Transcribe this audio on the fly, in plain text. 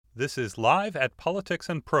This is Live at Politics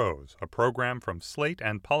and Prose, a program from Slate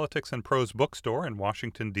and Politics and Prose bookstore in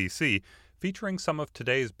Washington, D.C., featuring some of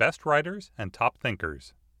today's best writers and top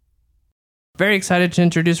thinkers. Very excited to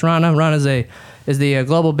introduce Rana. Rana is the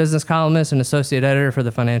global business columnist and associate editor for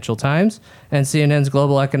the Financial Times and CNN's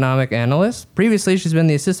global economic analyst. Previously, she's been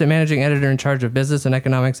the assistant managing editor in charge of business and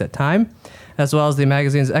economics at Time, as well as the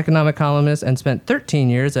magazine's economic columnist, and spent 13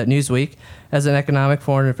 years at Newsweek as an economic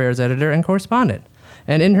foreign affairs editor and correspondent.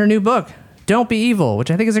 And in her new book, Don't Be Evil, which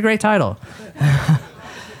I think is a great title,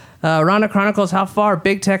 Rana chronicles how far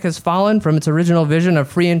big tech has fallen from its original vision of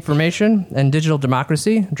free information and digital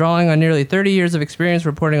democracy. Drawing on nearly 30 years of experience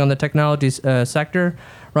reporting on the technology sector,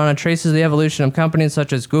 Rana traces the evolution of companies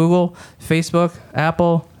such as Google, Facebook,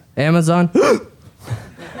 Apple, Amazon,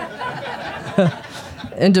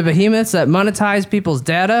 into behemoths that monetize people's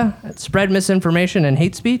data, spread misinformation and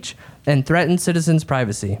hate speech, and threaten citizens'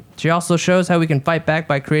 privacy. She also shows how we can fight back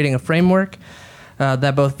by creating a framework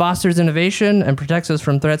that both fosters innovation and protects us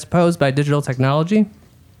from threats posed by digital technology.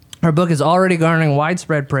 Her book is already garnering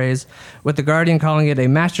widespread praise, with The Guardian calling it a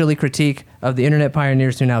masterly critique of the internet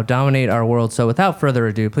pioneers who now dominate our world. So without further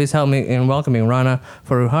ado, please help me in welcoming Rana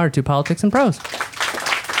Foroohar to Politics and Prose.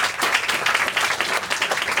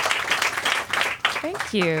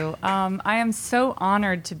 Thank you. I am so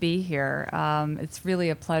honored to be here. It's really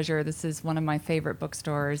a pleasure. This is one of my favorite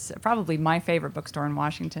bookstores, probably my favorite bookstore in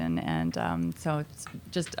Washington, and so it's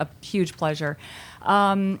just a huge pleasure.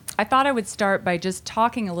 I thought I would start by just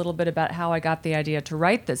talking a little bit about how I got the idea to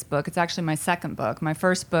write this book. It's actually my second book. My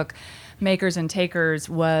first book, Makers and Takers,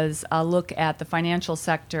 was a look at the financial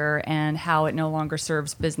sector and how it no longer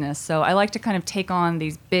serves business. So I like to kind of take on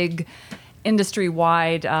these big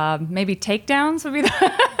industry-wide, maybe takedowns would be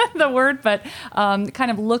the word, but kind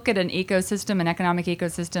of look at an ecosystem, an economic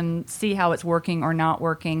ecosystem, see how it's working or not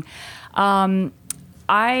working.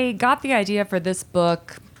 I got the idea for this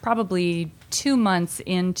book probably 2 months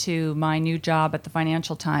into my new job at the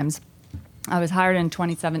Financial Times. I was hired in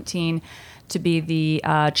 2017 to be the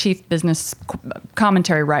chief business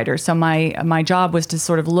commentary writer. So my job was to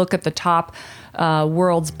sort of look at the top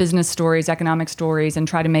world's business stories, economic stories, and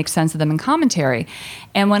try to make sense of them in commentary.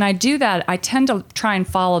 And when I do that, I tend to try and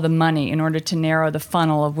follow the money in order to narrow the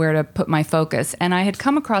funnel of where to put my focus. And I had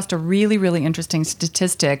come across a really, really interesting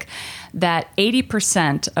statistic that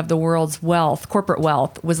 80% of the world's wealth, corporate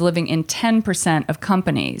wealth, was living in 10% of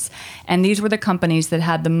companies. And these were the companies that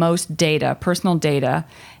had the most data, personal data,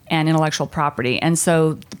 and intellectual property. And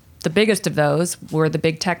so the biggest of those were the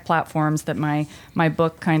big tech platforms that my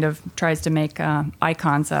book kind of tries to make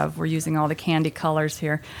icons of. We're using all the candy colors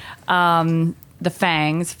here. The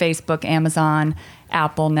FANGs, Facebook, Amazon,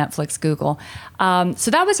 Apple, Netflix, Google.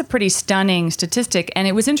 So that was a pretty stunning statistic. And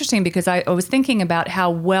it was interesting because I was thinking about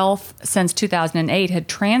how wealth since 2008 had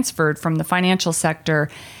transferred from the financial sector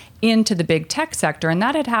into the big tech sector. And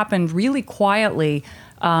that had happened really quietly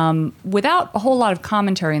without a whole lot of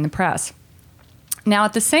commentary in the press. Now,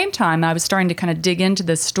 at the same time, I was starting to kind of dig into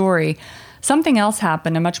this story. Something else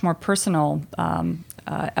happened, a much more personal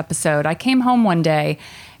episode. I came home one day,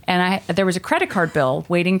 and there was a credit card bill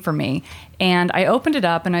waiting for me. And I opened it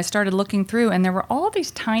up, and I started looking through, and there were all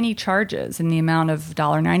these tiny charges in the amount of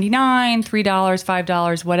 $1.99, $3,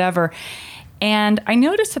 $5, whatever. And I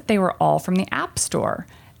noticed that they were all from the App Store.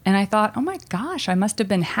 And I thought, oh my gosh, I must have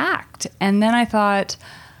been hacked. And then I thought,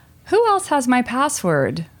 who else has my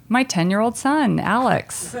password? My 10-year-old son,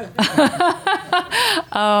 Alex.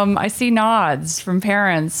 I see nods from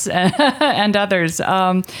parents and others.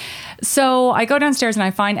 So I go downstairs and I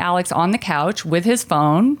find Alex on the couch with his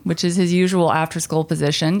phone, which is his usual after-school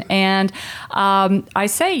position. And I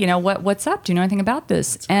say, what's up? Do you know anything about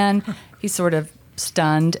this? And he's sort of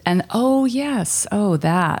stunned. And, oh, yes. Oh,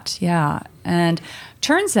 that. Yeah. And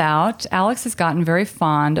turns out Alex has gotten very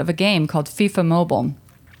fond of a game called FIFA Mobile,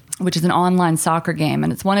 which is an online soccer game.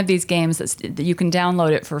 And it's one of these games that you can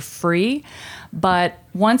download it for free. But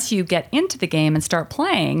once you get into the game and start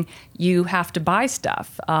playing, you have to buy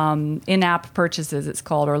stuff. In-app purchases, it's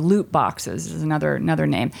called, or loot boxes is another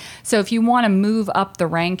name. So if you want to move up the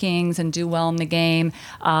rankings and do well in the game,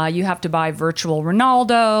 you have to buy virtual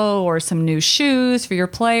Ronaldo or some new shoes for your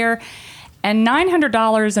player. And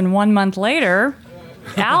 $900 and 1 month later,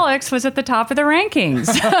 Alex was at the top of the rankings.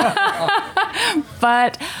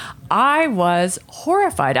 But I was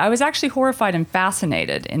horrified. I was actually horrified and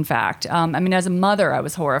fascinated, in fact. As a mother, I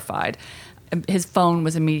was horrified. His phone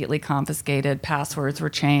was immediately confiscated. Passwords were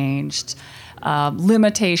changed.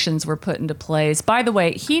 Limitations were put into place. By the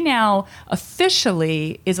way, he now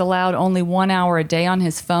officially is allowed only 1 hour a day on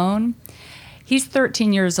his phone. He's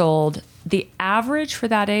 13 years old. The average for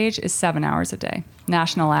that age is 7 hours a day.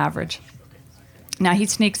 national average. Now he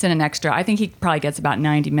sneaks in an extra. I think he probably gets about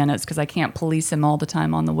 90 minutes because I can't police him all the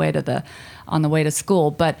time on the way to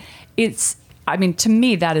school. But to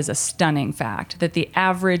me, that is a stunning fact that the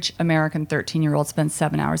average American 13-year-old spends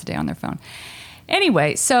 7 hours a day on their phone.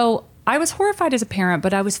 Anyway, so I was horrified as a parent,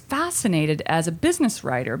 but I was fascinated as a business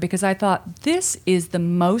writer because I thought this is the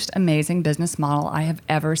most amazing business model I have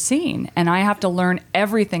ever seen, and I have to learn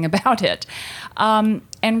everything about it.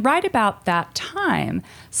 And right about that time,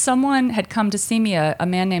 someone had come to see me, a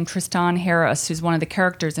man named Tristan Harris, who's one of the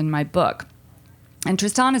characters in my book. And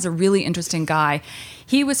Tristan is a really interesting guy.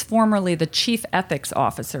 He was formerly the chief ethics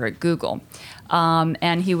officer at Google,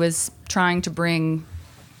 and he was trying to bring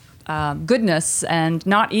goodness and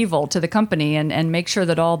not evil to the company, and make sure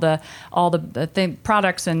that all the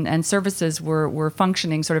products and services were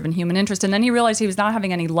functioning sort of in human interest. And then he realized he was not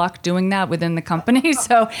having any luck doing that within the company,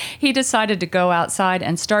 so he decided to go outside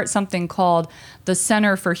and start something called the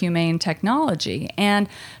Center for Humane Technology. And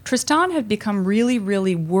Tristan had become really,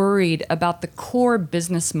 really worried about the core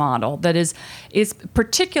business model that is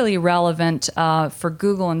particularly relevant for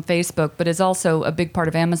Google and Facebook, but is also a big part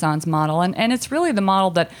of Amazon's model. And it's really the model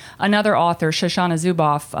that another author, Shoshana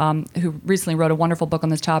Zuboff, who recently wrote a wonderful book on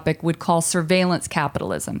this topic, would call surveillance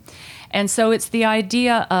capitalism. And so it's the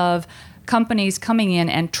idea of companies coming in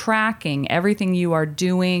and tracking everything you are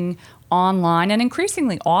doing online and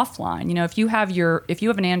increasingly offline. You know, if you have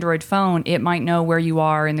an Android phone, it might know where you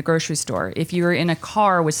are in the grocery store. If you're in a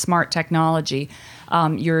car with smart technology,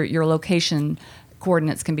 your location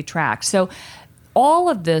coordinates can be tracked. So all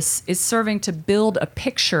of this is serving to build a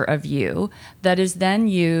picture of you that is then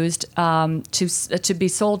used to be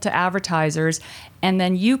sold to advertisers, and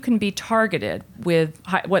then you can be targeted with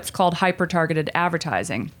what's called hyper-targeted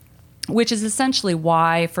advertising, which is essentially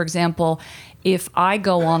why, for example, if I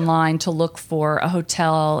go online to look for a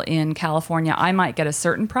hotel in California, I might get a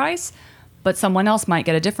certain price, but someone else might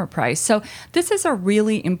get a different price. So this is a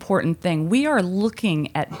really important thing. We are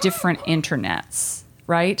looking at different internets,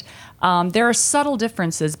 right? There are subtle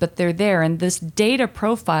differences, but they're there. And this data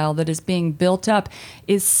profile that is being built up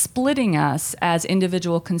is splitting us as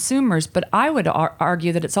individual consumers, but I would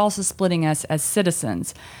argue that it's also splitting us as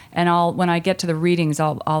citizens. And when I get to the readings,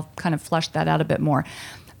 I'll kind of flesh that out a bit more.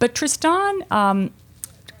 But Tristan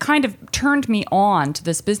kind of turned me on to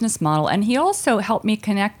this business model, and he also helped me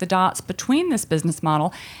connect the dots between this business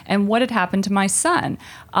model and what had happened to my son.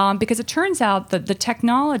 Because it turns out that the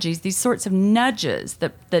technologies, these sorts of nudges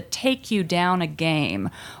that take you down a game,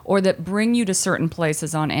 or that bring you to certain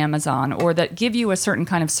places on Amazon, or that give you a certain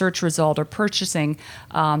kind of search result or purchasing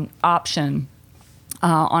option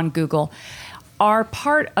on Google, are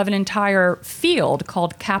part of an entire field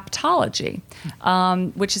called captology,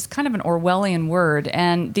 which is kind of an Orwellian word.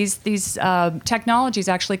 And these technologies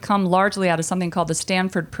actually come largely out of something called the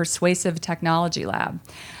Stanford Persuasive Technology Lab.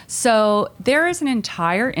 So there is an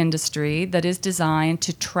entire industry that is designed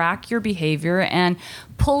to track your behavior and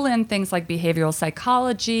pull in things like behavioral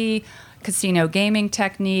psychology, casino gaming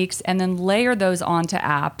techniques, and then layer those onto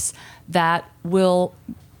apps that will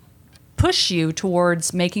push you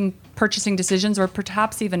towards making purchasing decisions, or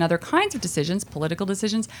perhaps even other kinds of decisions, political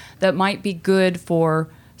decisions, that might be good for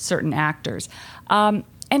certain actors. And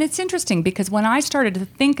it's interesting because when I started to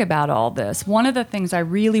think about all this, one of the things I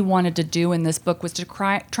really wanted to do in this book was to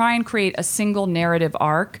try and create a single narrative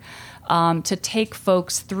arc to take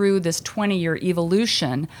folks through this 20-year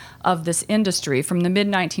evolution of this industry from the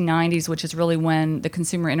mid-1990s, which is really when the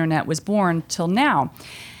consumer internet was born, till now.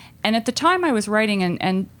 And at the time I was writing,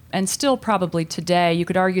 and still probably today, you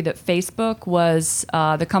could argue that Facebook was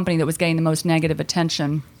the company that was getting the most negative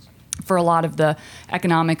attention for a lot of the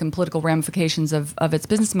economic and political ramifications of its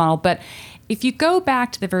business model. But if you go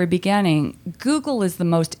back to the very beginning, Google is the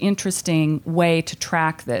most interesting way to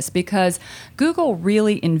track this, because Google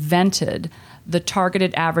really invented the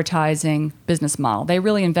targeted advertising business model. They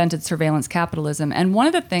really invented surveillance capitalism. And one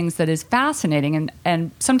of the things that is fascinating,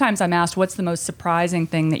 and sometimes I'm asked, what's the most surprising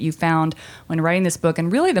thing that you found when writing this book?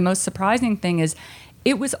 And really the most surprising thing is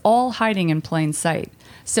it was all hiding in plain sight.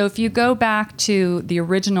 So if you go back to the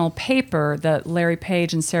original paper that Larry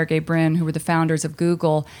Page and Sergey Brin, who were the founders of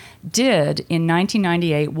Google, did in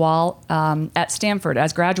 1998 while at Stanford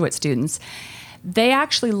as graduate students, they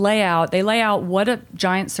actually lay out what a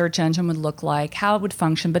giant search engine would look like, how it would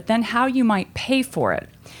function, but then how you might pay for it.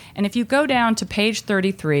 And if you go down to page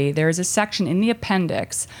 33, there is a section in the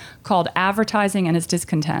appendix called Advertising and Its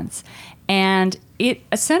Discontents. And it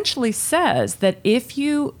essentially says that if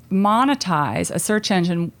you monetize a search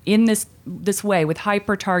engine in this way with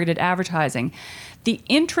hyper-targeted advertising, the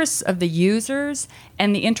interests of the users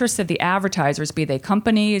and the interests of the advertisers, be they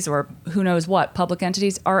companies or who knows what, public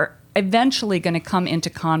entities, are eventually going to come into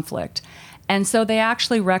conflict. And so they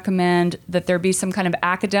actually recommend that there be some kind of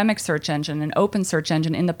academic search engine, an open search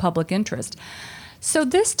engine in the public interest. So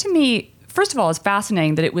this, to me, first of all, is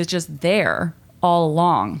fascinating that it was just there all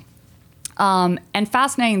along. And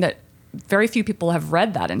fascinating that very few people have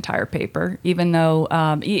read that entire paper, even though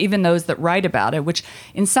even those that write about it, which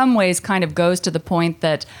in some ways kind of goes to the point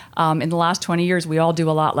that in the last 20 years we all do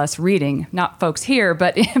a lot less reading. Not folks here,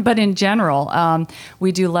 but in general,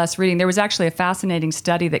 we do less reading. There was actually a fascinating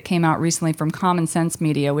study that came out recently from Common Sense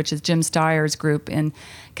Media, which is Jim Steyer's group in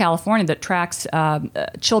California that tracks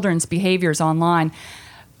children's behaviors online.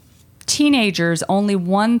 Teenagers, only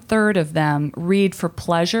 1/3 of them read for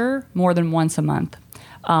pleasure more than once a month.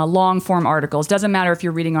 Long-form articles. Doesn't matter if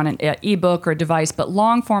you're reading on an ebook or a device, but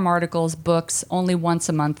long-form articles, books, only once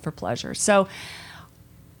a month for pleasure. So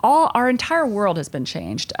our entire world has been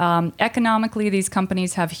changed. Economically, these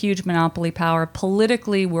companies have huge monopoly power.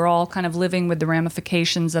 Politically, we're all kind of living with the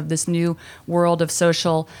ramifications of this new world of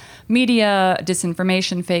social media,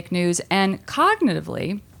 disinformation, fake news. And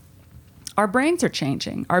cognitively, our brains are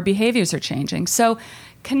changing. Our behaviors are changing. So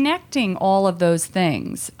connecting all of those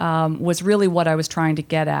things was really what I was trying to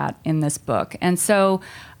get at in this book. And so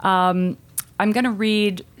I'm going to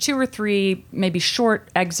read 2 or 3 maybe short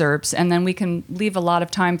excerpts, and then we can leave a lot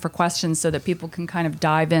of time for questions so that people can kind of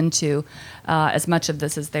dive into as much of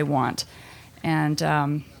this as they want. And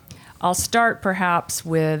I'll start perhaps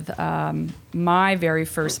with my very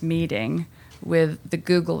first meeting with the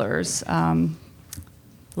Googlers,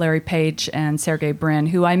 Larry Page and Sergey Brin,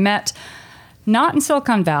 who I met not in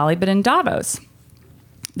Silicon Valley, but in Davos,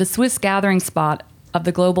 the Swiss gathering spot of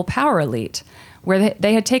the global power elite, where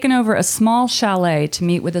they had taken over a small chalet to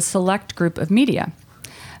meet with a select group of media.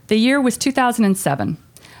 The year was 2007.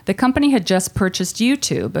 The company had just purchased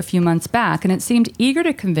YouTube a few months back, and it seemed eager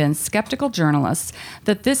to convince skeptical journalists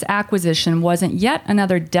that this acquisition wasn't yet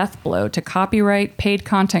another death blow to copyright, paid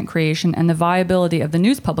content creation, and the viability of the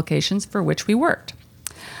news publications for which we worked.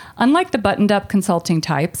 Unlike the buttoned-up consulting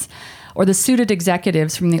types, or the suited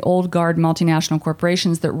executives from the old guard multinational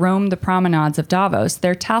corporations that roamed the promenades of Davos,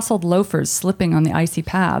 their tasseled loafers slipping on the icy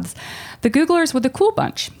paths, the Googlers were the cool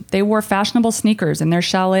bunch. They wore fashionable sneakers, and their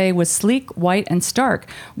chalet was sleek, white, and stark,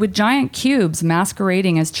 with giant cubes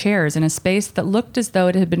masquerading as chairs in a space that looked as though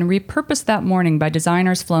it had been repurposed that morning by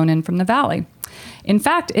designers flown in from the valley. In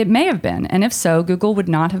fact, it may have been, and if so, Google would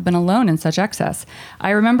not have been alone in such excess.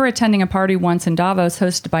 I remember attending a party once in Davos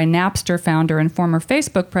hosted by Napster founder and former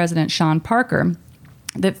Facebook president Sean Parker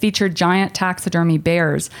that featured giant taxidermy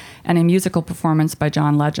bears and a musical performance by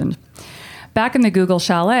John Legend. Back in the Google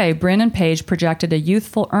chalet, Brin and Page projected a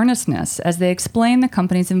youthful earnestness as they explained the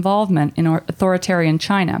company's involvement in authoritarian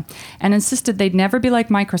China and insisted they'd never be like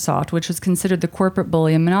Microsoft, which was considered the corporate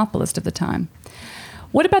bully and monopolist of the time.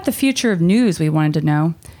 What about the future of news, we wanted to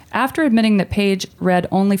know. After admitting that Page read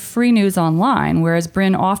only free news online, whereas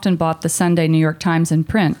Brin often bought the Sunday New York Times in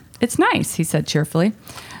print. It's nice, he said cheerfully.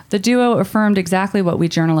 The duo affirmed exactly what we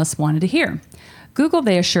journalists wanted to hear. Google,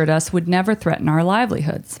 they assured us, would never threaten our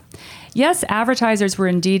livelihoods. Yes, advertisers were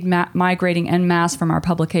indeed migrating en masse from our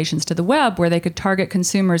publications to the web, where they could target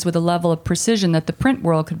consumers with a level of precision that the print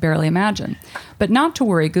world could barely imagine. But not to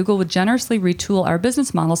worry, Google would generously retool our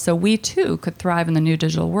business model so we, too, could thrive in the new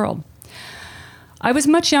digital world. I was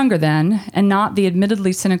much younger then, and not the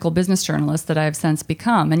admittedly cynical business journalist that I have since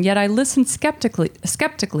become, and yet I listened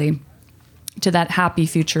skeptically to that happy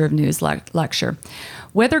future of news lecture.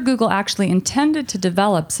 Whether Google actually intended to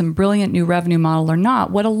develop some brilliant new revenue model or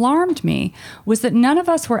not, what alarmed me was that none of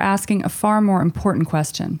us were asking a far more important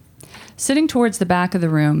question. Sitting towards the back of the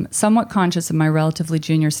room, somewhat conscious of my relatively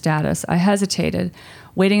junior status, I hesitated,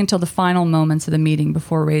 waiting until the final moments of the meeting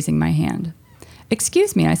before raising my hand.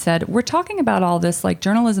 "Excuse me," I said, "we're talking about all this like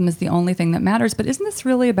journalism is the only thing that matters, but isn't this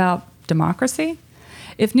really about democracy?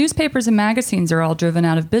 If newspapers and magazines are all driven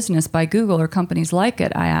out of business by Google or companies like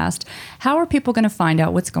it," I asked, "how are people going to find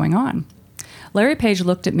out what's going on?" Larry Page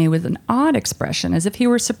looked at me with an odd expression, as if he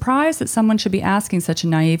were surprised that someone should be asking such a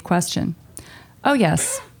naive question. "Oh,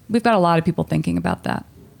 yes, we've got a lot of people thinking about that."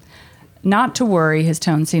 Not to worry, his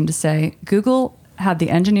tone seemed to say. Google had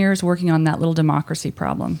the engineers working on that little democracy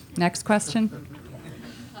problem. Next question.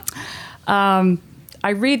 I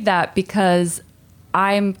read that because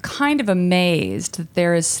I'm kind of amazed that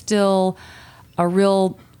there is still a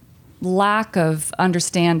real lack of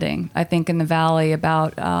understanding, I think, in the Valley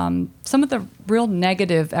about some of the real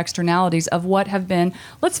negative externalities of what have been,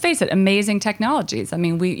 let's face it, amazing technologies. I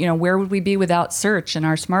mean, where would we be without search and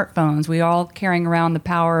our smartphones? We all carrying around the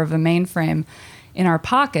power of a mainframe in our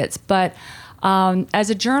pockets. But as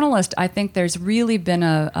a journalist, I think there's really been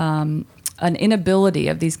an inability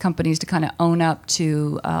of these companies to kind of own up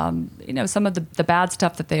to some of the bad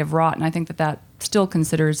stuff that they have wrought, and I think that still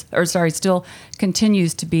continues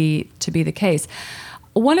to be the case.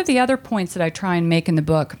 One of the other points that I try and make in the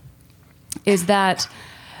book is that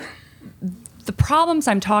the problems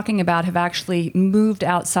I'm talking about have actually moved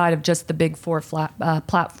outside of just the big four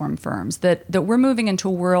platform firms, that we're moving into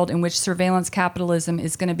a world in which surveillance capitalism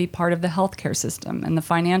is going to be part of the healthcare system and the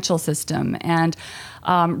financial system. And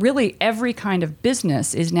really every kind of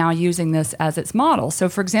business is now using this as its model. So,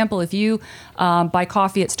 for example, if you buy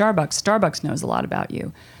coffee at Starbucks knows a lot about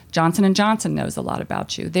you. Johnson & Johnson knows a lot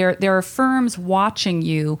about you. There are firms watching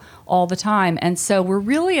you all the time. And so we're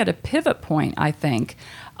really at a pivot point, I think,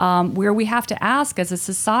 where we have to ask as a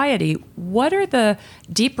society, what are the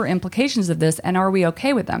deeper implications of this, and are we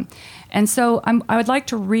okay with them? And so I would like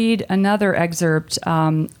to read another excerpt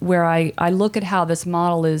where I look at how this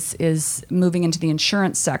model is moving into the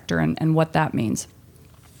insurance sector and what that means.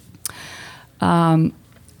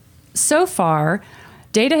 So far,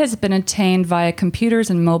 data has been obtained via computers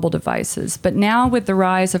and mobile devices, but now with the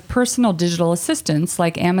rise of personal digital assistants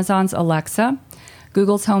like Amazon's Alexa,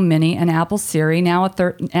 Google's Home Mini, and Apple's Siri, now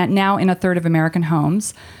in a third of American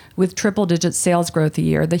homes, with triple-digit sales growth a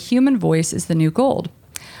year, the human voice is the new gold.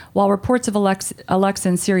 While reports of Alexa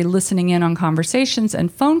and Siri listening in on conversations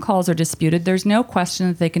and phone calls are disputed, there's no question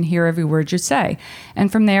that they can hear every word you say.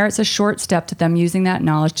 And from there, it's a short step to them using that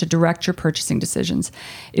knowledge to direct your purchasing decisions.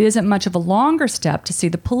 It isn't much of a longer step to see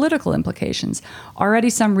the political implications. Already,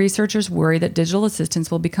 some researchers worry that digital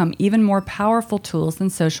assistants will become even more powerful tools than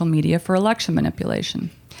social media for election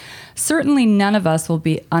manipulation. Certainly, none of us will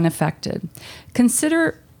be unaffected.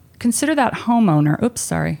 Consider that homeowner. Oops,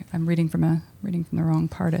 sorry, I'm reading from the wrong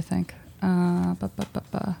part, I think.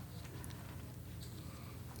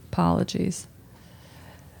 Apologies.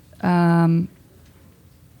 Somehow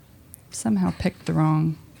picked the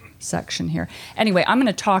wrong section here. Anyway, I'm going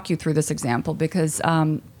to talk you through this example because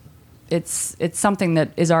it's something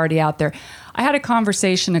that is already out there. I had a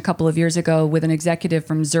conversation a couple of years ago with an executive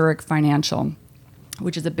from Zurich Financial,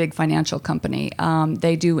 which is a big financial company.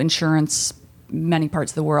 They do insurance many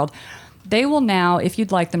parts of the world. They will now, if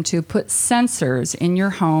you'd like them to, put sensors in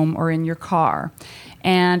your home or in your car.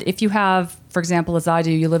 And if you have, for example, as I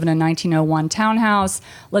do, you live in a 1901 townhouse,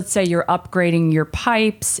 let's say you're upgrading your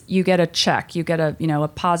pipes, you get a check, you get a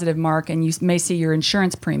positive mark, and you may see your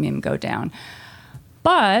insurance premium go down.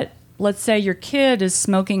 But let's say your kid is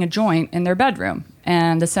smoking a joint in their bedroom,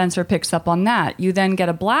 and the sensor picks up on that. You then get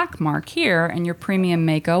a black mark here, and your premium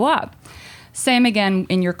may go up. Same again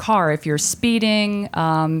in your car. If you're speeding,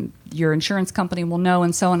 your insurance company will know,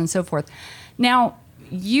 and so on and so forth. Now,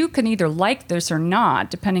 you can either like this or not,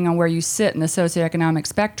 depending on where you sit in the socioeconomic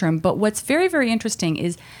spectrum. But what's very, very interesting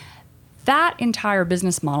is that entire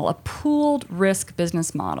business model, a pooled risk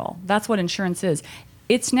business model, that's what insurance is.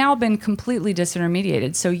 It's now been completely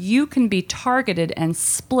disintermediated. So you can be targeted and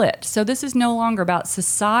split. So this is no longer about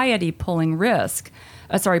society pooling risk.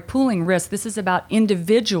 This is about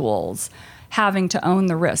individuals having to own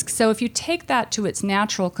the risk. So if you take that to its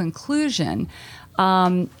natural conclusion,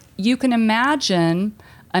 you can imagine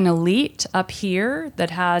an elite up here that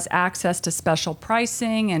has access to special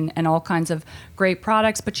pricing and all kinds of great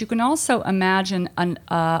products, but you can also imagine an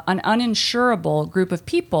uninsurable group of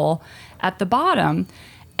people at the bottom.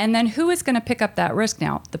 And then who is going to pick up that risk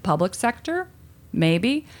now? The public sector?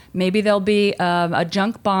 Maybe. Maybe there'll be a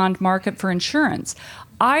junk bond market for insurance.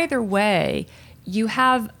 Either way, you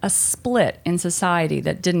have a split in society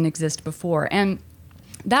that didn't exist before. And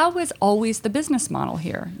that was always the business model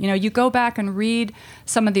here. You go back and read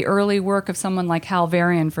some of the early work of someone like Hal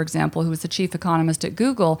Varian, for example, who was the chief economist at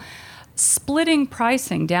Google. Splitting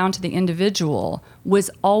pricing down to the individual was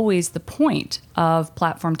always the point of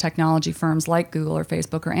platform technology firms like Google or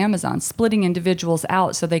Facebook or Amazon, splitting individuals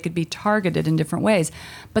out so they could be targeted in different ways.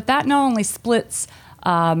 But that not only splits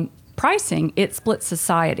pricing, it splits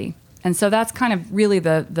society. And so that's kind of really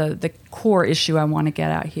the core issue I want to get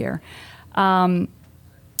at here.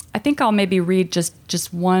 I think I'll maybe read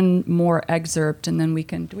just one more excerpt, and then we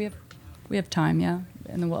have time, yeah?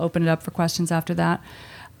 And then we'll open it up for questions after that.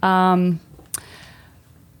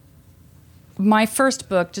 my first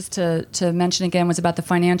book, just to mention again, was about the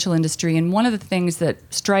financial industry. And one of the things that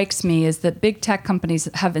strikes me is that big tech companies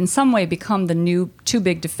have in some way become the new too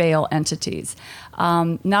big to fail entities.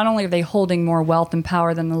 Not only are they holding more wealth and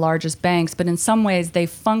power than the largest banks, but in some ways they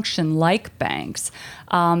function like banks.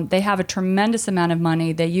 They have a tremendous amount of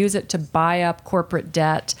money. They use it to buy up corporate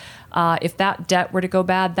debt. If that debt were to go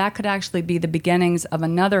bad, that could actually be the beginnings of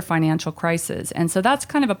another financial crisis. And so that's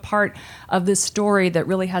kind of a part of this story that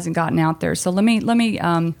really hasn't gotten out there. So let me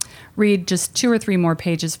read just 2 or 3 more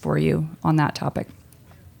pages for you on that topic.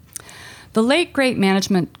 The late great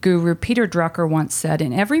management guru Peter Drucker once said,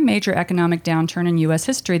 in every major economic downturn in U.S.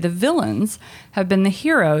 history, the villains have been the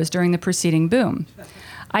heroes during the preceding boom.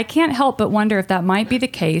 I can't help but wonder if that might be the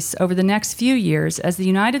case over the next few years as the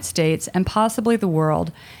United States and possibly the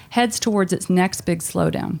world heads towards its next big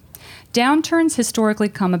slowdown. Downturns historically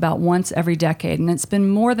come about once every decade, and it's been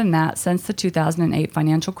more than that since the 2008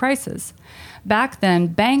 financial crisis. Back then,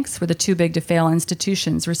 banks were the too big to fail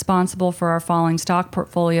institutions responsible for our falling stock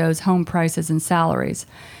portfolios, home prices, and salaries.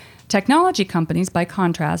 Technology companies, by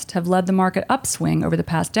contrast, have led the market upswing over the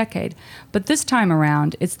past decade, but this time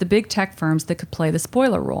around, it's the big tech firms that could play the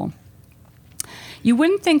spoiler role. You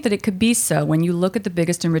wouldn't think that it could be so when you look at the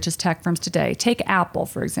biggest and richest tech firms today. Take Apple,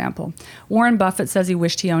 for example. Warren Buffett says he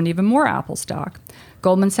wished he owned even more Apple stock.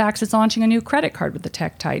 Goldman Sachs is launching a new credit card with the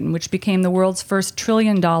tech titan, which became the world's first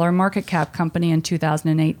trillion-dollar market cap company in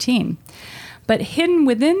 2018. But hidden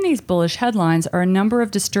within these bullish headlines are a number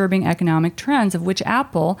of disturbing economic trends, of which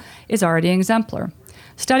Apple is already an exemplar.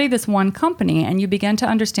 Study this one company, and you begin to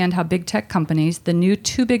understand how big tech companies, the new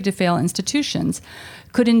too big to fail institutions,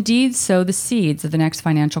 could indeed sow the seeds of the next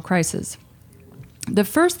financial crisis. The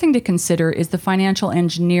first thing to consider is the financial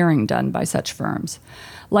engineering done by such firms.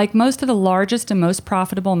 Like most of the largest and most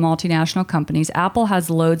profitable multinational companies, Apple has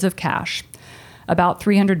loads of cash, about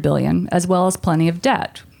 $300 billion, as well as plenty of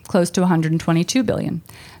debt, close to $122 billion.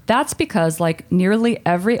 That's because, like nearly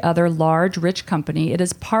every other large, rich company, it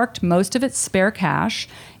has parked most of its spare cash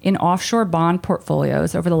in offshore bond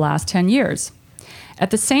portfolios over the last 10 years.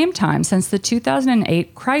 At the same time, since the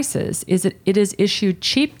 2008 crisis, it has issued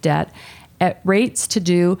cheap debt at rates to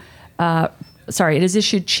do, it has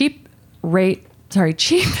issued cheap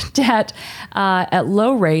debt at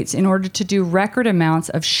low rates in order to do record amounts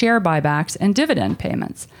of share buybacks and dividend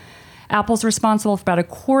payments. Apple's responsible for about a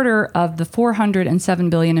quarter of the $407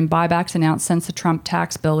 billion in buybacks announced since the Trump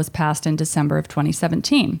tax bill was passed in December of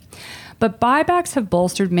 2017. But buybacks have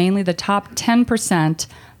bolstered mainly the top 10%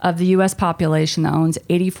 of the U.S. population that owns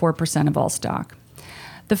 84% of all stock.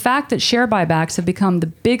 The fact that share buybacks have become the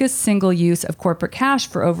biggest single use of corporate cash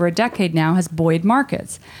for over a decade now has buoyed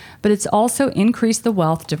markets. But it's also increased the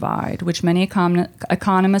wealth divide, which many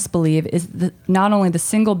economists believe is not only the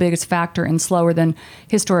single biggest factor in slower than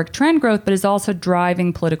historic trend growth, but is also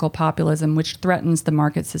driving political populism, which threatens the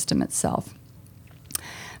market system itself.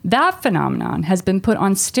 That phenomenon has been put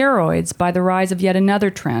on steroids by the rise of yet another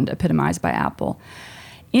trend epitomized by Apple.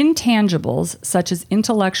 Intangibles, such as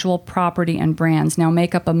intellectual property and brands, now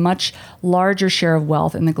make up a much larger share of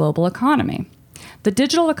wealth in the global economy. The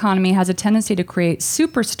digital economy has a tendency to create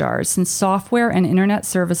superstars since software and internet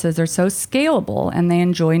services are so scalable and they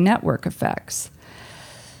enjoy network effects.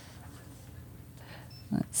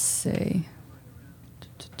 Let's see.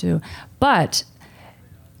 But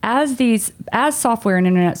as software and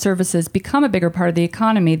internet services become a bigger part of the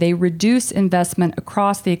economy, they reduce investment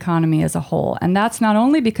across the economy as a whole. And that's not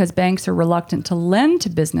only because banks are reluctant to lend to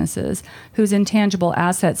businesses whose intangible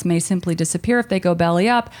assets may simply disappear if they go belly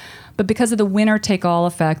up, but because of the winner-take-all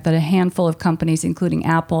effect that a handful of companies, including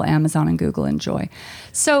Apple, Amazon, and Google, enjoy.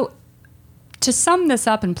 So to sum this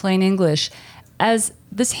up in plain English, as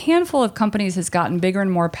this handful of companies has gotten bigger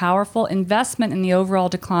and more powerful, investment in the overall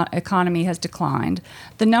economy has declined.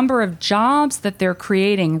 The number of jobs that they're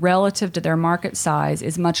creating relative to their market size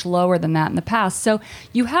is much lower than that in the past. So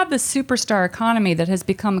you have this superstar economy that has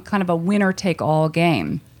become kind of a winner-take-all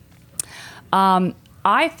game.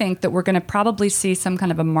 I think that we're going to probably see some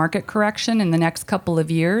kind of a market correction in the next couple of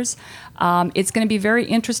years. It's going to be very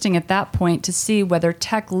interesting at that point to see whether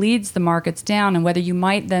tech leads the markets down and whether you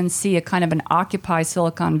might then see a kind of an Occupy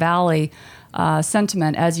Silicon Valley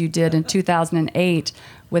sentiment as you did in 2008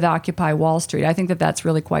 with Occupy Wall Street. I think that that's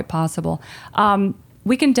really quite possible.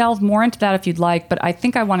 We can delve more into that if you'd like, but I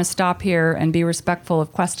think I want to stop here and be respectful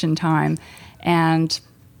of question time. And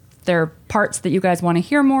there are parts that you guys want to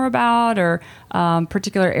hear more about or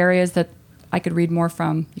particular areas that I could read more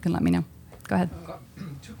from, you can let me know. Go ahead.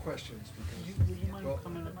 2 questions. Would you mind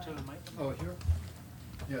coming up to the mic? Oh, here?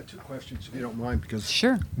 Yeah, 2 questions, if you don't mind, because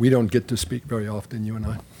Sure. we don't get to speak very often, you and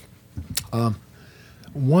I.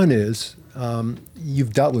 One is,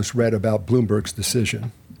 you've doubtless read about Bloomberg's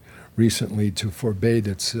decision recently to forbade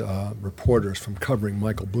its reporters from covering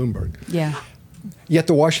Michael Bloomberg. Yeah. Yet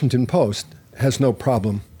the Washington Post has no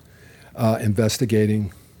problem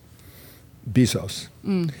investigating Bezos.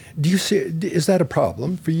 Do you see? Is that a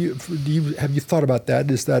problem for you? Have you thought about that?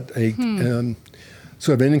 Is that a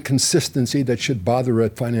sort of an inconsistency that should bother a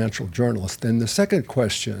financial journalist? And the second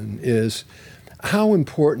question is, how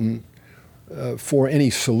important for any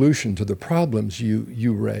solution to the problems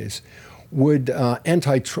you raise would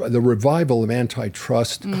the revival of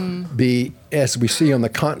antitrust be, as we see on the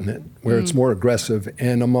continent, where it's more aggressive,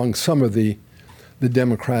 and among some of the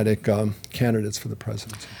Democratic candidates for the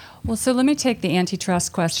presidency? Well, so let me take the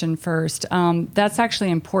antitrust question first. That's actually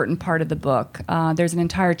an important part of the book. There's an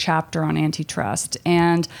entire chapter on antitrust.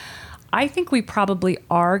 And I think we probably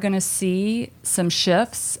are going to see some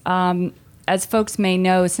shifts. As folks may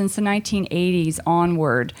know, since the 1980s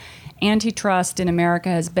onward, antitrust in America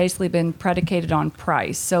has basically been predicated on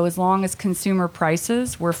price. So as long as consumer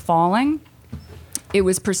prices were falling, it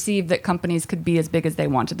was perceived that companies could be as big as they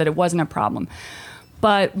wanted, that it wasn't a problem.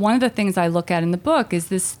 But one of the things I look at in the book is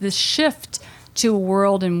this shift to a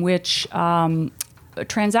world in which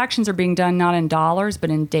transactions are being done not in dollars but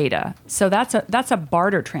in data. So that's a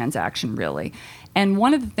barter transaction, really. And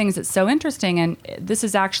one of the things that's so interesting, and this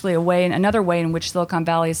is actually another way in which Silicon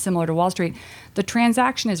Valley is similar to Wall Street, the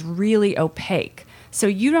transaction is really opaque. So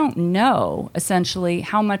you don't know, essentially,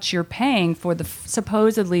 how much you're paying for the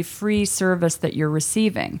supposedly free service that you're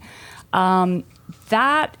receiving.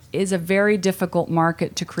 That is a very difficult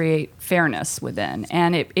market to create fairness within.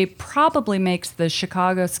 And it probably makes the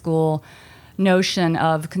Chicago school notion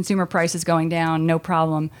of consumer prices going down, no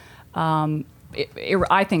problem,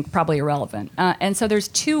 I think probably irrelevant. And so there's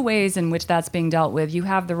two ways in which that's being dealt with. You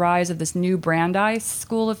have the rise of this new Brandeis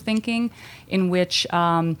school of thinking in which,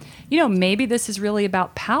 maybe this is really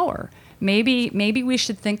about power. Maybe we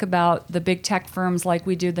should think about the big tech firms like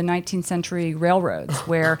we do the 19th century railroads,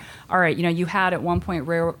 where, all right, you had at one point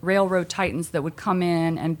railroad titans that would come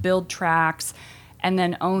in and build tracks and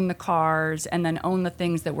then own the cars and then own the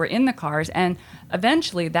things that were in the cars. And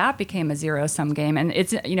eventually that became a zero-sum game. And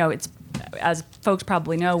it's as folks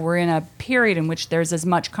probably know, we're in a period in which there's as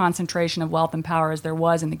much concentration of wealth and power as there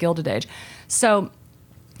was in the Gilded Age. So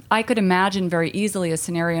I could imagine very easily a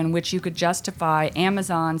scenario in which you could justify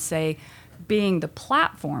Amazon, say, being the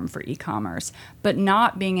platform for e-commerce, but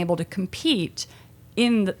not being able to compete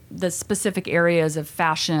in the specific areas of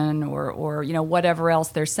fashion or whatever else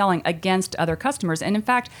they're selling against other customers. And in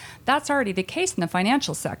fact, that's already the case in the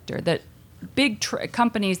financial sector, that big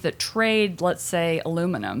companies that trade, let's say,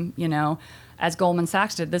 aluminum, as Goldman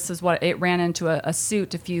Sachs did. This is what it ran into a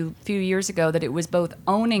suit a few years ago, that it was both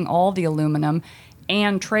owning all the aluminum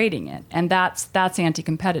and trading it, and that's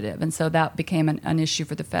anti-competitive, and so that became an issue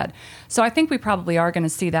for the Fed. So I think we probably are going to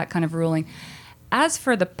see that kind of ruling. As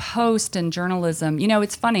for the Post and journalism,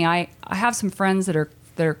 it's funny. I have some friends that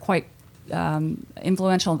are quite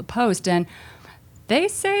influential in the Post, and they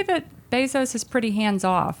say that Bezos is pretty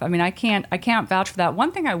hands-off. I mean, I can't vouch for that.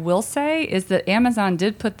 One thing I will say is that Amazon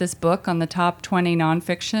did put this book on the top 20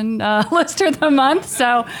 nonfiction list of the month.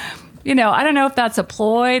 So, I don't know if that's a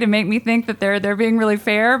ploy to make me think that they're being really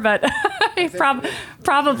fair, but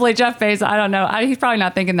probably Jeff Bezos. I don't know. He's probably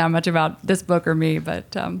not thinking that much about this book or me.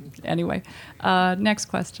 But anyway, next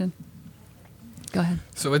question. Go ahead.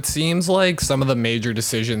 So it seems like some of the major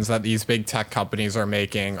decisions that these big tech companies are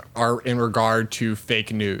making are in regard to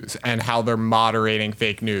fake news and how they're moderating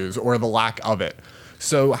fake news or the lack of it.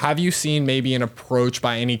 So have you seen maybe an approach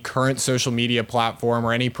by any current social media platform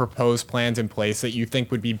or any proposed plans in place that you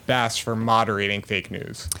think would be best for moderating fake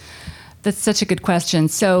news? That's such a good question.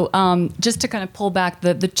 So just to kind of pull back,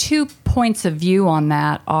 the 2 points of view on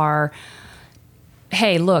that are,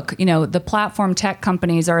 hey, look, the platform tech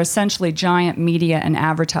companies are essentially giant media and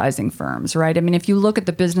advertising firms, right? I mean, if you look at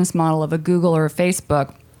the business model of a Google or a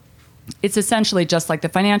Facebook, it's essentially just like the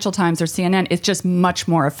Financial Times or CNN. It's just much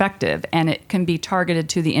more effective, and it can be targeted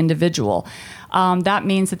to the individual. That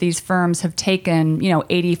means that these firms have taken,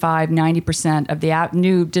 85, 90% of the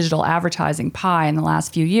new digital advertising pie in the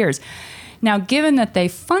last few years. Now, given that they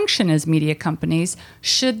function as media companies,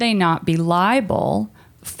 should they not be liable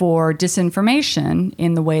for disinformation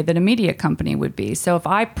in the way that a media company would be? So if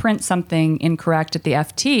I print something incorrect at the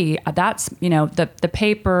FT, that's, the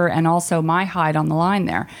paper and also my hide on the line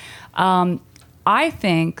there. I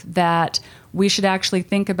think that we should actually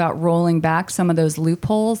think about rolling back some of those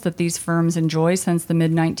loopholes that these firms enjoy since the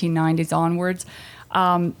mid-1990s onwards.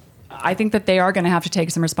 I think that they are going to have to take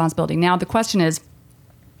some responsibility. Now, the question is,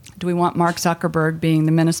 do we want Mark Zuckerberg being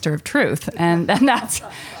the minister of truth? And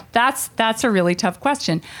that's a really tough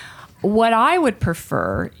question. What I would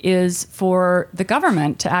prefer is for the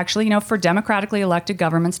government to actually, for democratically elected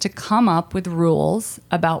governments to come up with rules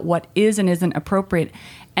about what is and isn't appropriate,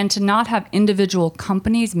 and to not have individual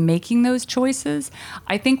companies making those choices.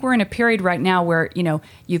 I think we're in a period right now where,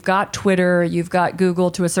 you've got Twitter, you've got Google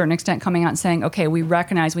to a certain extent coming out and saying, okay, we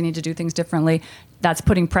recognize we need to do things differently. That's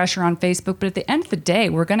putting pressure on Facebook. But at the end of the day,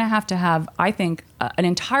 we're going to have, I think, an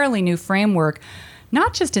entirely new framework,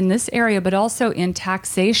 not just in this area, but also in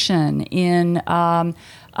taxation, in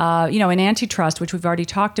antitrust, which we've already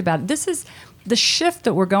talked about. This is the shift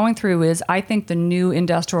that we're going through is, I think, the new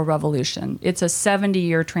industrial revolution. It's a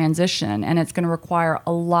 70-year transition, and it's going to require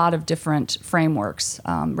a lot of different frameworks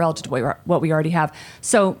relative to what we already have.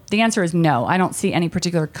 So the answer is no. I don't see any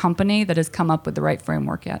particular company that has come up with the right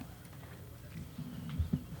framework yet.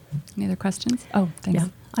 Any other questions? Oh, thanks. Yeah.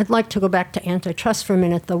 I'd like to go back to antitrust for a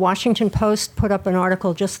minute. The Washington Post put up an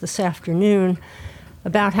article just this afternoon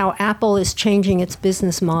about how Apple is changing its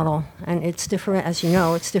business model. And it's different, as you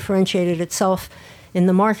know, it's differentiated itself in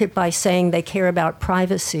the market by saying they care about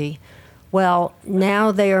privacy. Well,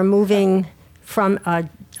 now they are moving from a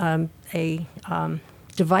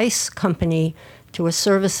device company to a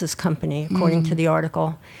services company, according to the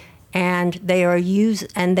article. And they are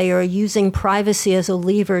using privacy as a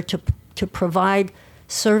lever to provide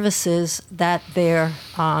services that that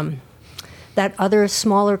other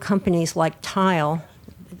smaller companies like Tile,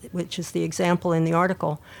 which is the example in the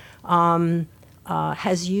article,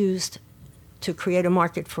 has used to create a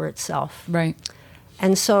market for itself. Right.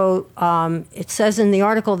 And so it says in the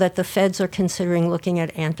article that the feds are considering looking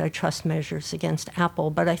at antitrust measures against Apple,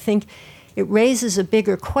 but I think it raises a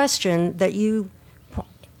bigger question that you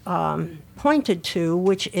pointed to,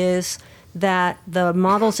 which is that the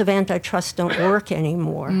models of antitrust don't work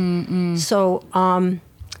anymore. So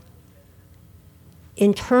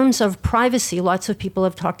in terms of privacy, lots of people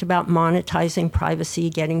have talked about monetizing privacy,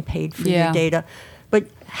 getting paid for your data. But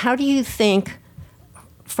how do you think,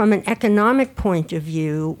 from an economic point of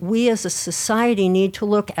view, we as a society need to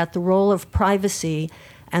look at the role of privacy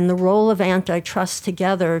and the role of antitrust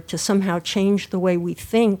together to somehow change the way we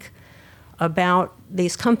think about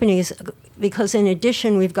these companies? Because in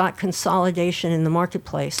addition, we've got consolidation in the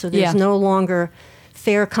marketplace. So there's no longer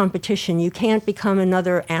fair competition. You can't become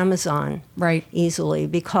another Amazon easily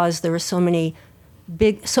because there are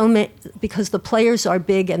because the players are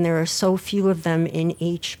big and there are so few of them in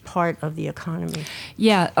each part of the economy.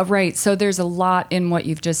 Yeah, right. So there's a lot in what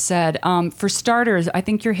you've just said. For starters, I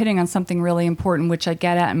think you're hitting on something really important, which I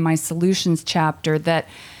get at in my solutions chapter, that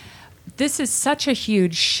this is such a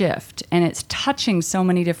huge shift, and it's touching so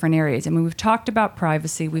many different areas. I mean, we've talked about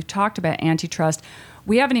privacy, we've talked about antitrust.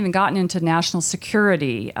 We haven't even gotten into national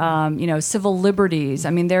security, civil liberties. I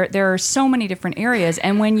mean, there are so many different areas.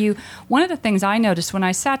 And one of the things I noticed when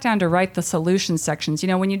I sat down to write the solutions sections,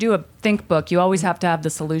 when you do a think book, you always have to have the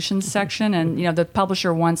solutions section. And, the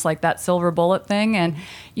publisher wants like that silver bullet thing. And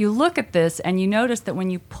you look at this and you notice that when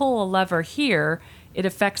you pull a lever here, it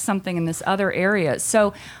affects something in this other area.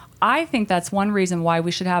 So I think that's one reason why we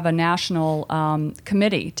should have a national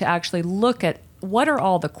committee to actually look at what are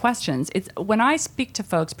all the questions. It's when I speak to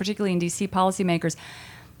folks, particularly in DC policymakers,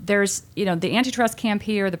 there's the antitrust camp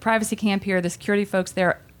here, the privacy camp here, the security folks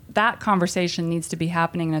there. That conversation needs to be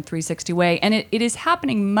happening in a 360 way, and it is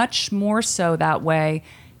happening much more so that way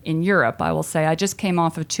in Europe. I will say I just came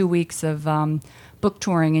off of 2 weeks of book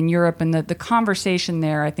touring in Europe, and the conversation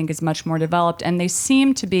there, I think, is much more developed. And they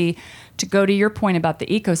seem to be, to go to your point about the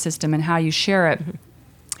ecosystem and how you share it,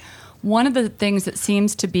 one of the things that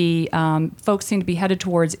seems to be, folks seem to be headed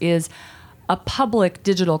towards is a public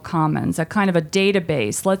digital commons, a kind of a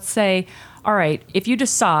database. Let's say, all right, if you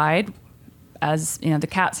decide, as the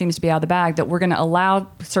cat seems to be out of the bag, that we're going to allow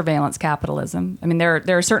surveillance capitalism. I mean, there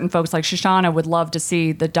are certain folks like Shoshana would love to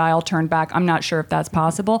see the dial turned back. I'm not sure if that's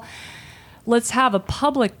possible. Let's have a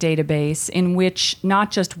public database in which not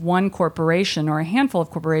just one corporation or a handful of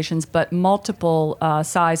corporations, but multiple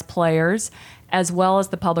size players, as well as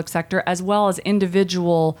the public sector, as well as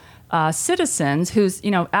individual citizens whose,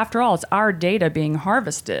 after all, it's our data being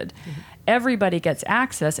harvested. Everybody gets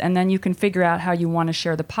access, and then you can figure out how you want to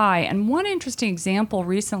share the pie. And one interesting example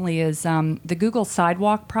recently is the Google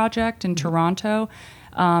Sidewalk project in Toronto.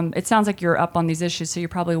 It sounds like you're up on these issues, so you're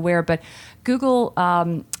probably aware, but Google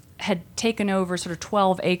had taken over sort of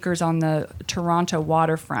 12 acres on the Toronto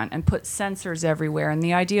waterfront and put sensors everywhere. And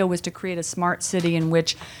the idea was to create a smart city in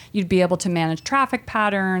which you'd be able to manage traffic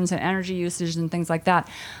patterns and energy usage and things like that.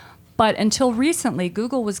 But until recently,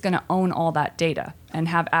 Google was going to own all that data and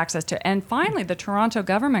have access to it. And finally, the Toronto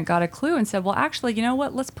government got a clue and said, well, actually, you know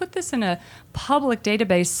what? Let's put this in a public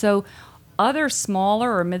database so other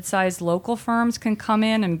smaller or mid-sized local firms can come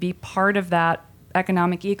in and be part of that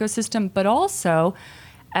economic ecosystem. But also,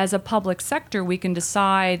 as a public sector, we can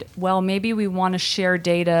decide, well, maybe we want to share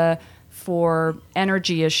data for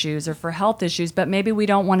energy issues or for health issues, but maybe we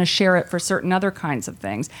don't want to share it for certain other kinds of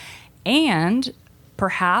things. And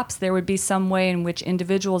perhaps there would be some way in which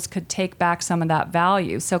individuals could take back some of that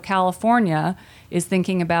value. So California is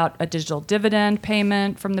thinking about a digital dividend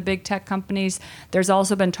payment from the big tech companies. There's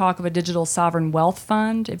also been talk of a digital sovereign wealth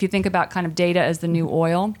fund. If you think about kind of data as the new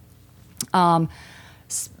oil,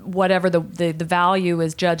 whatever the value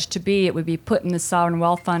is judged to be, it would be put in the sovereign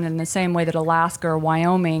wealth fund in the same way that Alaska or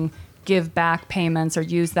Wyoming give back payments or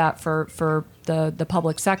use that for the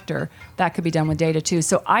public sector. That could be done with data too.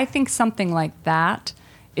 So I think something like that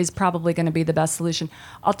is probably going to be the best solution.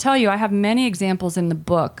 I'll tell you, I have many examples in the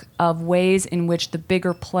book of ways in which the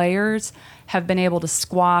bigger players have been able to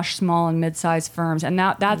squash small and mid-sized firms, and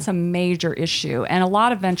that's a major issue. And a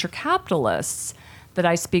lot of venture capitalists that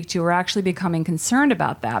I speak to are actually becoming concerned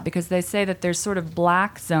about that because they say that there's sort of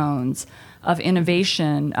black zones of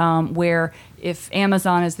innovation where if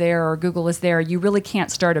Amazon is there or Google is there, you really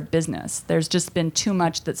can't start a business. There's just been too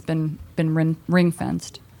much that's been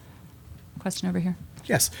ring-fenced. Question over here.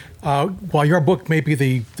 Yes. While your book may be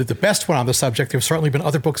the best one on the subject, there have certainly been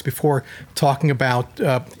other books before talking about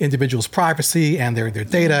individuals' privacy and their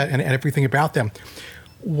data and everything about them.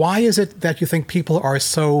 Why is it that you think people are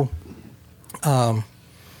so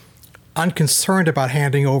unconcerned about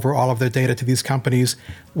handing over all of their data to these companies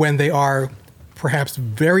when they are perhaps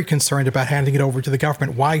very concerned about handing it over to the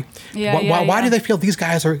government? Why do they feel these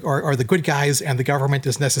guys are the good guys and the government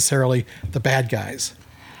is necessarily the bad guys?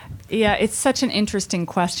 Yeah, it's such an interesting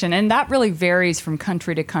question, and that really varies from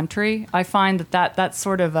country to country. I find that's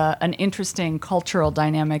sort of an interesting cultural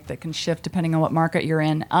dynamic that can shift depending on what market you're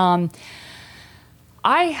in.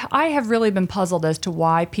 I have really been puzzled as to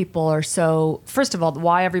why people are so, first of all,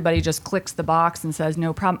 why everybody just clicks the box and says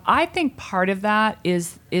no problem. I think part of that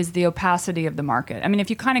is the opacity of the market. I mean, if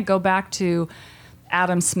you kind of go back to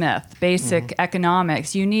Adam Smith, basic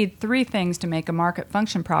economics, you need three things to make a market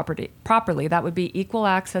function properly. That would be equal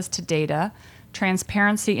access to data,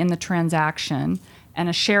 transparency in the transaction, and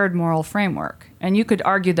a shared moral framework. And you could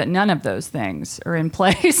argue that none of those things are in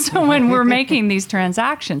place when we're making these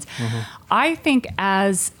transactions. I think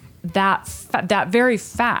as that very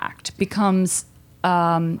fact becomes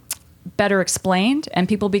better explained and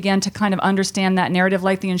people begin to kind of understand that narrative,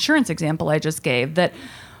 like the insurance example I just gave, that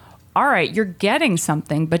all right, you're getting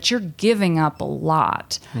something, but you're giving up a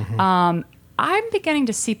lot. I'm beginning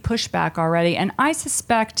to see pushback already, and I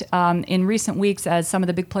suspect in recent weeks, as some of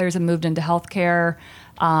the big players have moved into healthcare,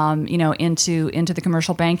 into the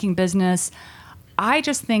commercial banking business, I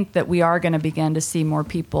just think that we are going to begin to see more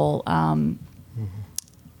people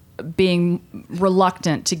being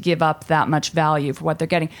reluctant to give up that much value for what they're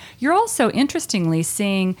getting. You're also, interestingly,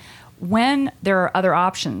 seeing when there are other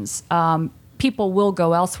options, people will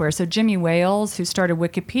go elsewhere. So Jimmy Wales, who started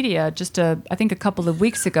Wikipedia just I think a couple of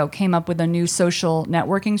weeks ago, came up with a new social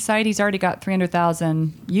networking site. He's already got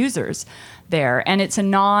 300,000 users there. And it's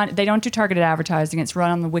they don't do targeted advertising. It's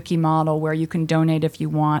run on the Wiki model where you can donate if you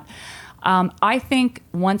want. I think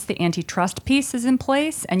once the antitrust piece is in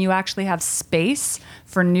place and you actually have space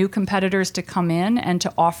for new competitors to come in and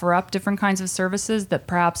to offer up different kinds of services that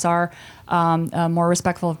perhaps are more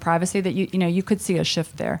respectful of privacy, that you could see a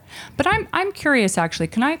shift there. But I'm curious, actually.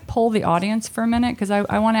 Can I poll the audience for a minute? Because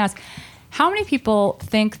I want to ask, how many people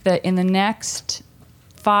think that in the next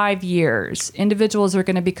 5 years, individuals are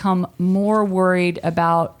going to become more worried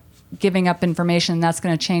about giving up information and that's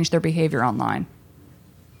going to change their behavior online?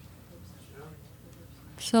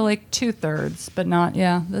 So like 2/3, but not,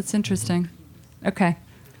 yeah, that's interesting. Okay.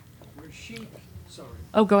 We're sheep. Sorry.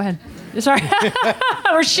 Oh, go ahead. Sorry.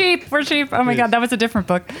 We're sheep. Oh my God, that was a different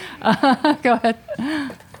book. Go ahead.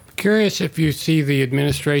 Curious if you see the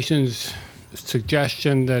administration's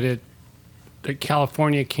suggestion that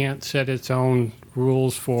California can't set its own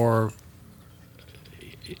rules for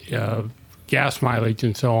gas mileage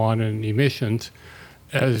and so on and emissions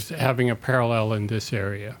as having a parallel in this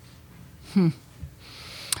area.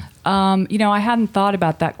 I hadn't thought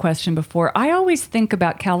about that question before. I always think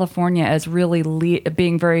about California as really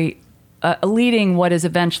being very leading what is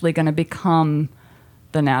eventually going to become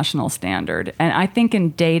the national standard. And I think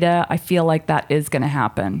in data, I feel like that is going to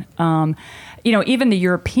happen. even the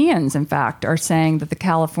Europeans, in fact, are saying that the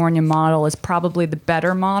California model is probably the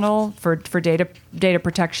better model for data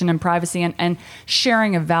protection and privacy and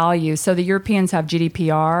sharing of value. So the Europeans have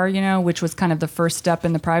GDPR, which was kind of the first step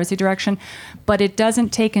in the privacy direction, but it doesn't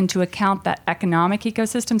take into account that economic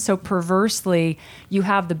ecosystem. So perversely, you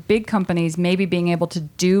have the big companies maybe being able to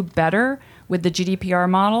do better with the GDPR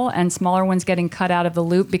model and smaller ones getting cut out of the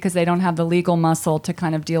loop because they don't have the legal muscle to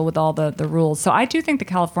kind of deal with all the rules. So I do think the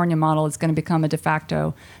California model is going to become a de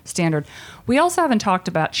facto standard. We also haven't talked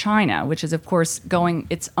about China, which is, of course, going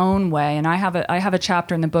its own way. And I have a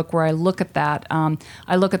chapter in the book where I look at that.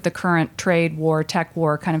 I look at the current trade war, tech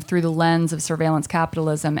war, kind of through the lens of surveillance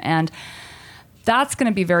capitalism. And that's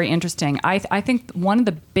going to be very interesting. I think one of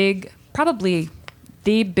the probably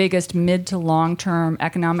the biggest mid to long-term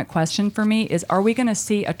economic question for me is, are we going to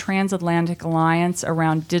see a transatlantic alliance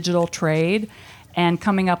around digital trade and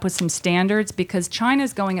coming up with some standards? Because China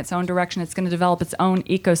is going its own direction. It's going to develop its own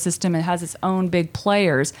ecosystem. It has its own big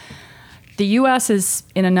players. The U.S. is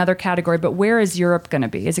in another category, but where is Europe going to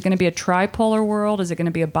be? Is it going to be a tripolar world? Is it going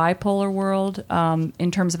to be a bipolar world in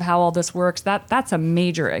terms of how all this works? That's a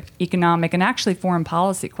major economic and actually foreign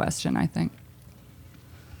policy question, I think.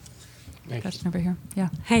 Question over here. Yeah.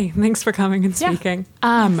 Hey, thanks for coming and speaking.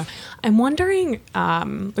 Yeah. I'm wondering,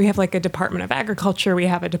 we have like a Department of Agriculture, we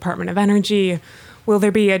have a Department of Energy. Will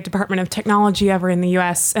there be a Department of Technology ever in the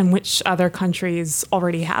U.S., and which other countries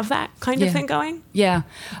already have that kind of thing going? Yeah.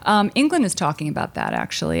 England is talking about that,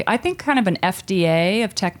 actually. I think kind of an FDA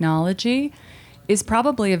of technology is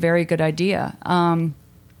probably a very good idea.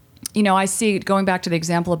 I see, going back to the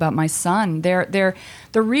example about my son, the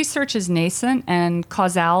research is nascent and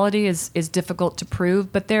causality is difficult to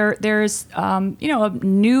prove, but there's a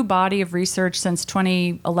new body of research since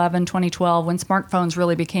 2011, 2012, when smartphones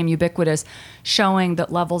really became ubiquitous, showing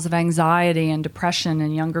that levels of anxiety and depression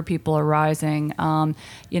in younger people are rising.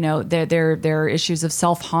 There are issues of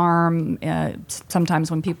self-harm sometimes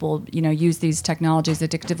when people, use these technologies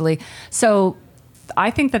addictively. So I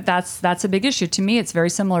think that's a big issue. To me, it's very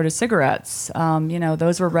similar to cigarettes.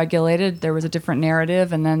 Those were regulated. There was a different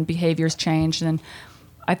narrative, and then behaviors changed. And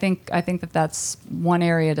I think that's one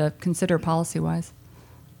area to consider policy-wise.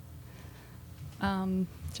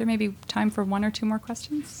 Is there maybe time for one or two more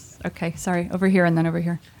questions? Okay, sorry. Over here and then over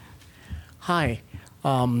here. Hi.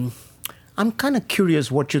 I'm kind of curious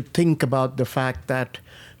what you think about the fact that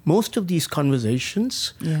most of these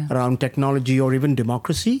conversations around technology or even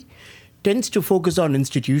democracy tends to focus on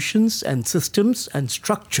institutions and systems and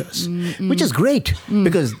structures, which is great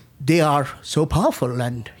because they are so powerful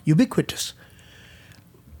and ubiquitous.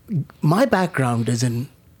 My background is in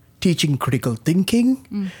teaching critical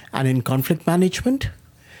thinking and in conflict management.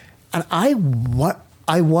 And I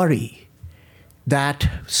worry that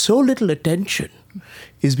so little attention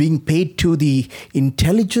is being paid to the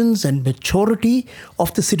intelligence and maturity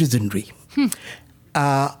of the citizenry.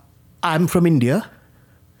 I'm from India.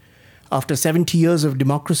 After 70 years of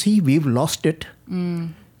democracy, we've lost it.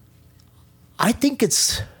 I think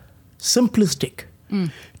it's simplistic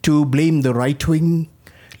to blame the right-wing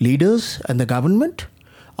leaders and the government.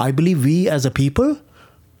 I believe we as a people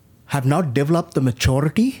have not developed the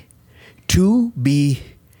maturity to be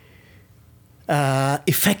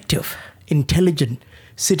effective, intelligent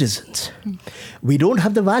citizens. We don't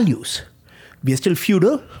have the values. We are still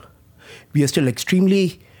feudal. We are still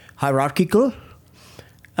extremely hierarchical.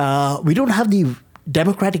 We don't have the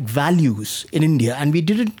democratic values in India, and we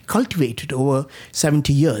didn't cultivate it over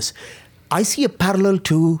 70 years. I see a parallel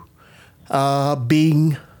to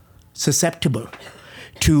being susceptible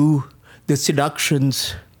to the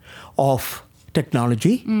seductions of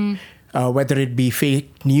technology, whether it be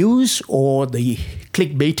fake news or the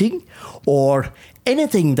clickbaiting or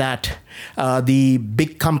anything that the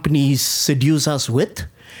big companies seduce us with,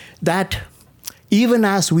 that even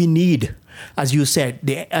as we need, as you said,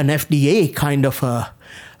 an FDA kind of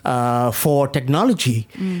for technology,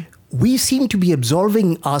 we seem to be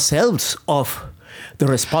absolving ourselves of the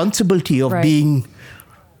responsibility of being,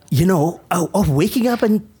 of waking up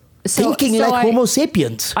and thinking like Homo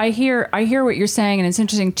sapiens. I hear what you're saying, and it's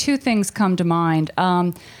interesting. Two things come to mind.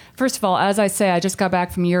 First of all, as I say, I just got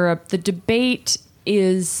back from Europe. The debate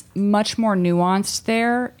is much more nuanced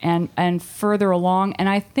there and further along, and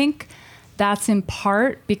I think that's in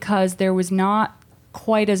part because there was not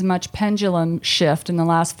quite as much pendulum shift in the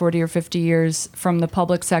last 40 or 50 years from the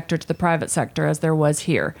public sector to the private sector as there was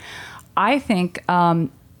here. I think, I'm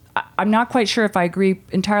not quite sure if I agree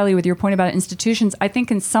entirely with your point about institutions. I think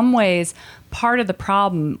in some ways, part of the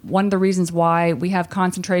problem, one of the reasons why we have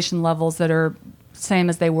concentration levels that are same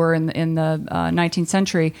as they were in the 19th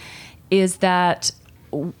century, is that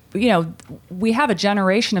we have a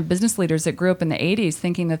generation of business leaders that grew up in the 80s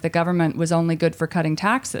thinking that the government was only good for cutting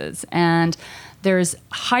taxes. And there's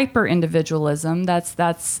hyper individualism that's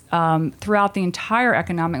throughout the entire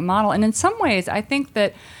economic model. And in some ways, I think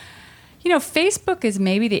that, Facebook is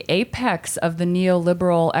maybe the apex of the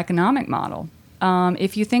neoliberal economic model.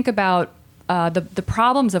 If you think about the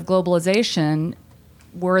problems of globalization,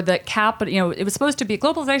 were that capital,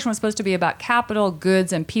 globalization was supposed to be about capital,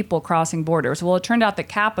 goods, and people crossing borders. Well, it turned out that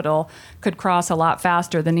capital could cross a lot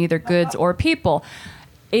faster than either goods or people.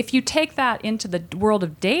 If you take that into the world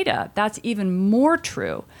of data, that's even more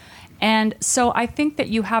true. And so I think that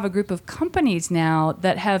you have a group of companies now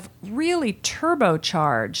that have really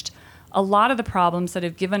turbocharged a lot of the problems that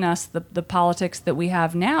have given us the politics that we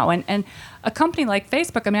have now. And a company like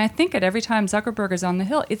Facebook, I think it every time Zuckerberg is on the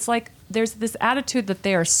Hill, it's like there's this attitude that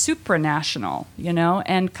they are supranational,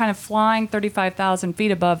 and kind of flying 35,000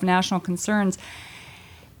 feet above national concerns.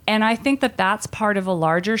 And I think that that's part of a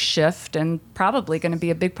larger shift and probably going to be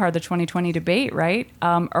a big part of the 2020 debate, right?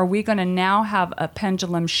 Are we going to now have a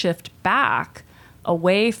pendulum shift back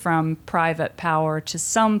away from private power to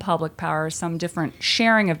some public power, some different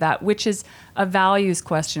sharing of that, which is a values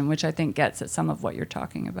question, which I think gets at some of what you're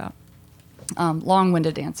talking about.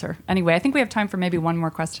 Long-winded answer. Anyway, I think we have time for maybe one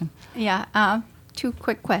more question. Yeah, two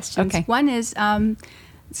quick questions. Okay. One is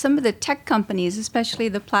some of the tech companies, especially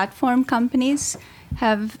the platform companies,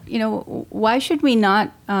 have, why should we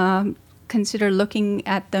not consider looking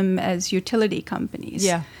at them as utility companies?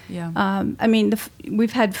 Yeah.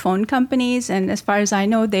 We've had phone companies, and as far as I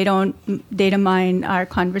know, they don't data mine our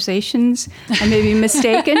conversations. I may be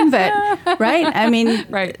mistaken, but right?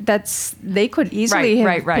 Right. They could easily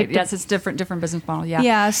have right. Yes, it's different business model. Yeah.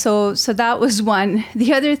 Yeah. So that was one.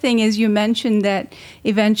 The other thing is you mentioned that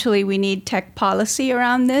eventually we need tech policy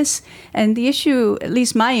around this, and the issue, at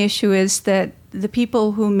least my issue, is that the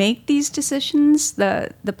people who make these decisions,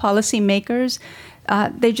 the policy makers,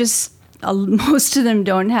 they just most of them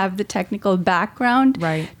don't have the technical background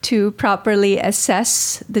to properly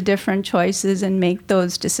assess the different choices and make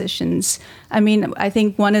those decisions. I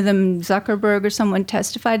think one of them, Zuckerberg or someone,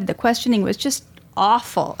 testified the questioning was just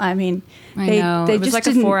awful. I know. It was just like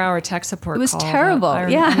a 4-hour tech support call. It was terrible.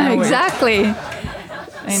 Yeah, exactly.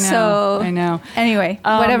 I know. Anyway,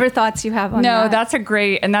 whatever thoughts you have on that. No,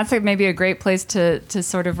 that's maybe a great place to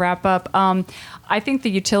sort of wrap up. I think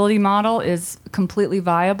the utility model is completely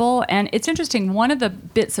viable. And it's interesting, one of the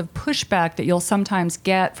bits of pushback that you'll sometimes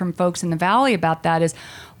get from folks in the Valley about that is,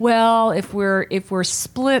 well, if we're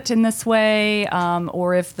split in this way,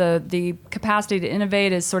 or if the capacity to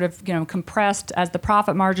innovate is sort of compressed as the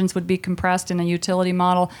profit margins would be compressed in a utility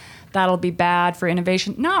model, that'll be bad for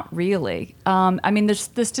innovation. Not really.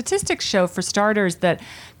 The statistics show, for starters, that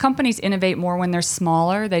companies innovate more when they're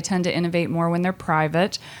smaller. They tend to innovate more when they're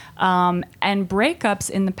private. And breakups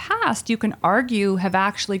in the past, you can argue, have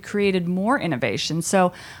actually created more innovation.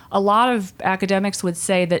 So a lot of academics would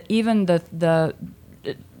say that even the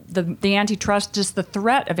antitrust, just the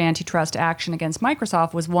threat of antitrust action against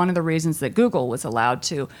Microsoft was one of the reasons that Google was allowed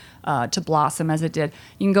to blossom as it did.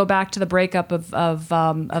 You can go back to the breakup of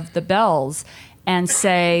the Bells and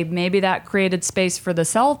say maybe that created space for the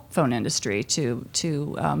cell phone industry to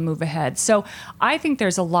move ahead. So I think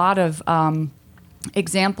there's a lot of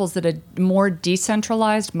examples that a more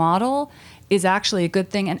decentralized model is actually a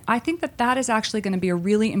good thing. And I think that is actually going to be a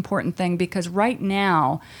really important thing, because right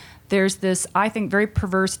now there's this, I think, very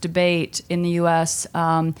perverse debate in the U.S.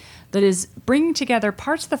 That is bringing together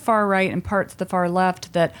parts of the far right and parts of the far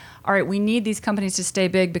left that, all right, we need these companies to stay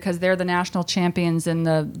big because they're the national champions in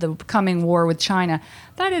the coming war with China.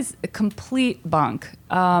 That is a complete bunk.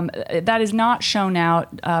 That is not shown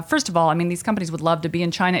out. First of all, these companies would love to be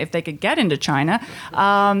in China if they could get into China.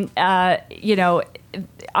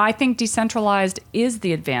 I think decentralized is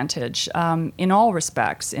the advantage in all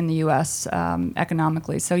respects in the U.S.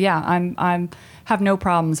 Economically. So yeah, I have no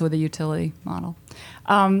problems with a utility model.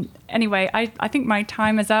 Anyway, I think my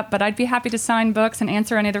time is up, but I'd be happy to sign books and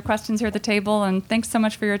answer any other questions here at the table. And thanks so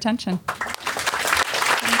much for your attention.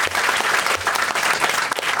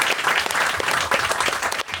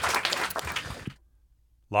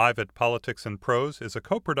 Live at Politics and Prose is a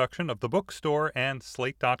co-production of The Bookstore and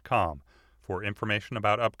Slate.com. For information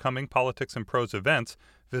about upcoming Politics and Prose events,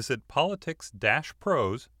 visit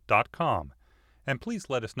politics-prose.com. And please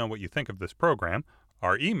let us know what you think of this program.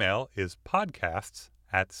 Our email is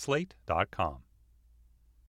podcasts@slate.com.